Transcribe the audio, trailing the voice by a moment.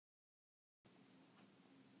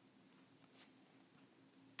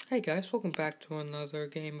Hey guys, welcome back to another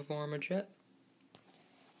game of ArmaJet.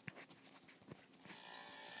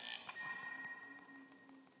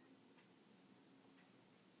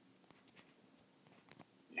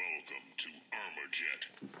 Welcome to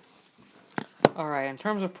ArmaJet. Alright, in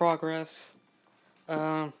terms of progress,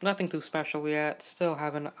 nothing too special yet. Still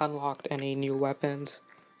haven't unlocked any new weapons.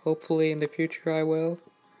 Hopefully in the future I will.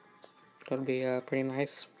 That'll be pretty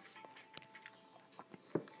nice.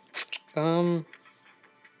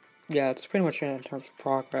 Yeah, that's pretty much it in terms of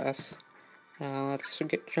progress. Let's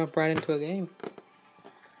jump right into a game.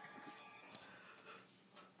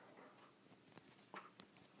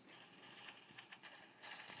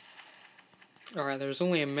 Alright, there's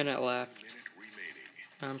only a minute left.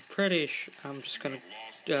 I'm pretty sure I'm just gonna, I'm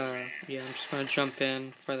just gonna jump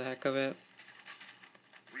in for the heck of it.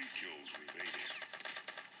 3 kills remaining.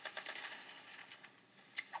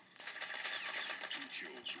 2 kills remaining. 1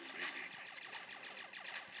 kill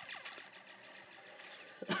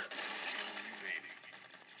remaining.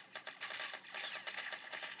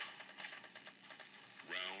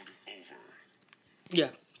 Round over. Yeah,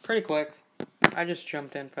 pretty quick. I just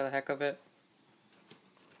jumped in for the heck of it.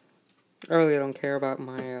 I really don't care about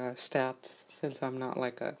my stats since I'm not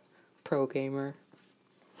like a pro gamer.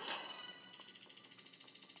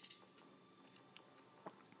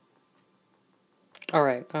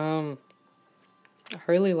 Alright, I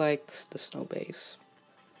really like the snow base.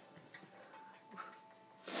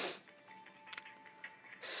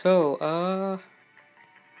 So,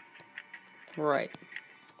 right.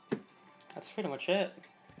 That's pretty much it.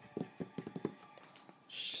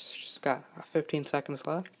 Just got 15 seconds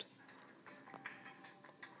left.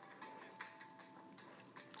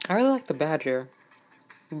 I really like the badger,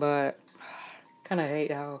 but kinda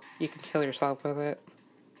hate how you can kill yourself with it.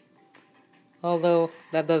 Although,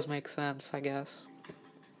 that does make sense, I guess.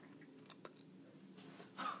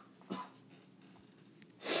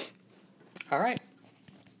 Alright,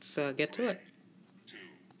 let's get to it. 2,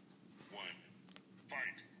 1,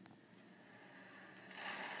 fight.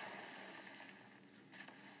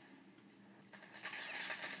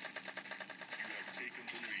 You have taken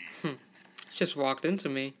the lead. Just walked into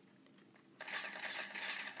me.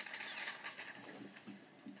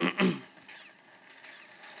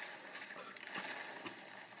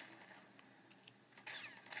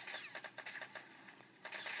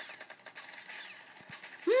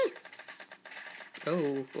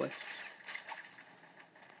 Oh boy.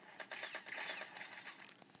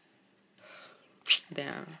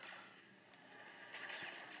 Damn.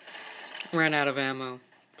 Ran out of ammo,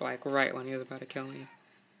 like right when he was about to kill me.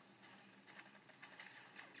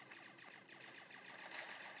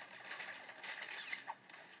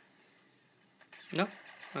 No?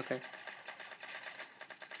 Okay.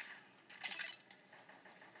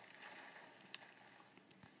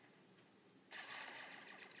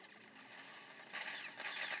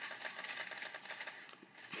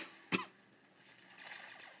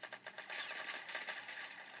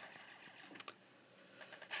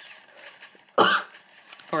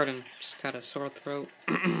 Pardon, just got a sore throat.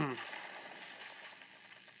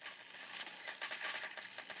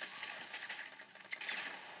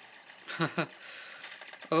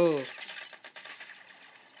 Oh.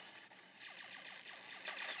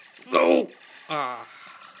 No! Ah.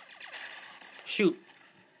 Shoot.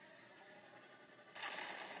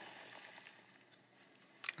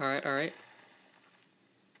 Alright, alright.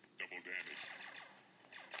 Double damage.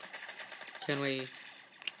 Can we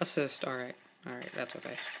assist? Alright. Alright, that's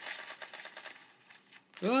okay.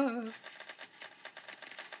 Ah.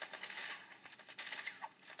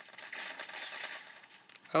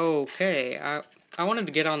 Okay, I wanted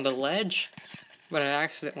to get on the ledge, but I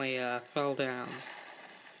accidentally fell down.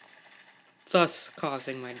 Thus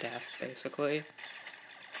causing my death, basically.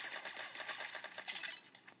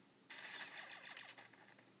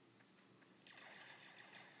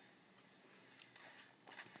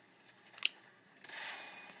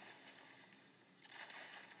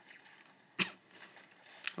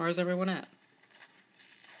 Where's everyone at?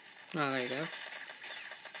 Oh, there you go.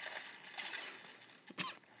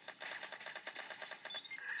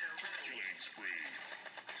 Killing spree.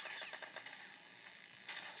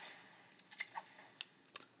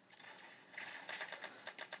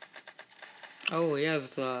 Oh, he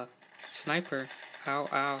has the sniper. Ow,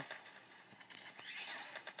 ow.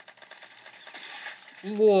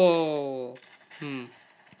 Whoa.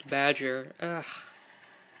 Badger. Ugh.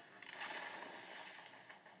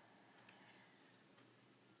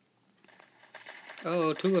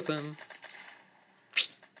 Oh, 2 of them.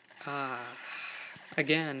 Ah.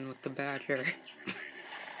 Again with the badger. Kills remaining.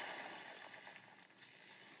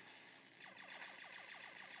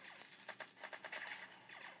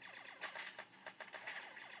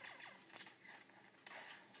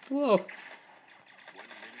 Whoa. 1 minute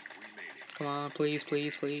remaining. Come on, please,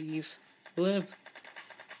 please, please. Live.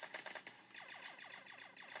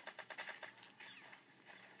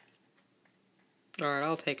 Alright,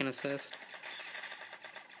 I'll take an assist.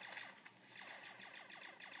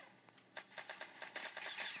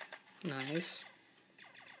 Nice.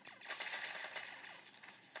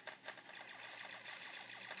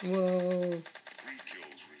 Whoa. 3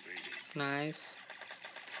 kills remaining. Nice.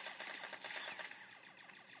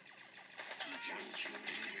 2 kills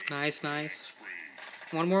remaining. Nice, nice.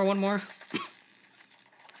 Spree. One more, one more.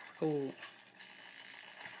 Oh.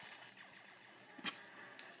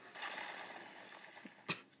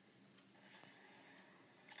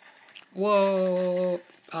 Whoa.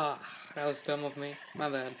 Ah, that was dumb of me. My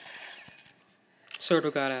bad. Sort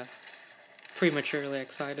of got prematurely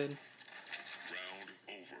excited.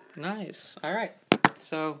 Round over. Nice. Alright.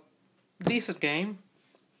 So, decent game.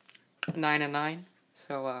 9 and 9.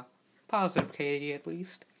 So, positive KD at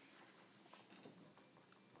least.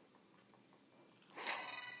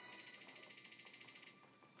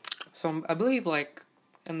 So, I believe, like,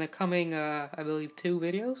 in the coming, I believe 2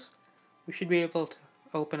 videos, we should be able to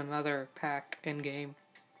open another pack in-game.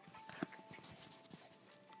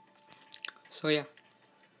 So, yeah.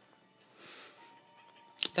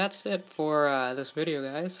 That's it for this video,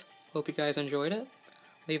 guys. Hope you guys enjoyed it.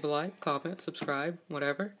 Leave a like, comment, subscribe,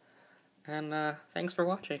 whatever. And thanks for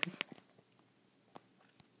watching.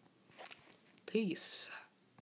 Peace.